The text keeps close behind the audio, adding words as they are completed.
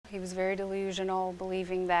He was very delusional,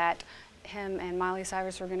 believing that him and Miley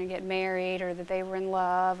Cyrus were going to get married or that they were in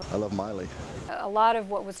love. I love Miley. A lot of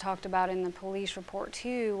what was talked about in the police report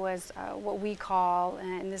too was what we call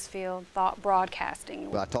in this field thought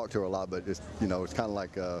broadcasting. I talk to her a lot, but it's, you know, it's kind of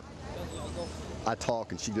like I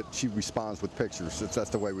talk and she responds with pictures. That's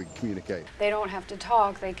the way we communicate. They don't have to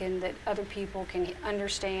talk, that other people can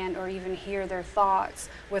understand or even hear their thoughts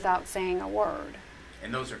without saying a word.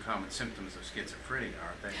 And those are common symptoms of schizophrenia,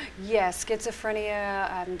 aren't they? Yes,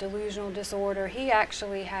 schizophrenia, delusional disorder. He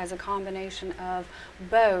actually has a combination of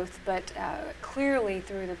both, but clearly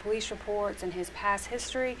through the police reports and his past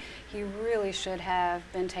history, he really should have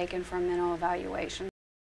been taken for a mental evaluation.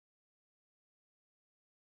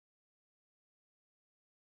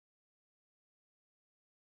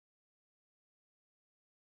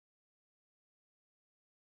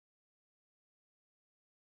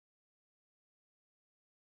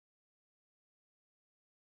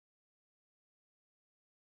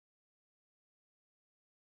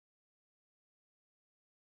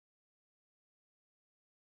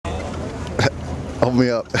 Hold me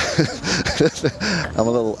up. I'm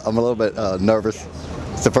a little bit nervous.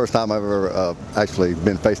 It's the first time I've ever actually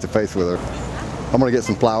been face to face with her. I'm gonna get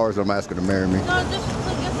some flowers and I'm asking her to marry me. No, just get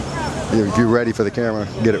the camera. If you're ready for the camera,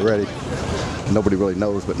 get it ready. Nobody really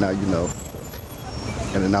knows, but now you know.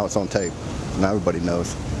 And then now it's on tape. Now everybody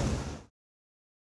knows.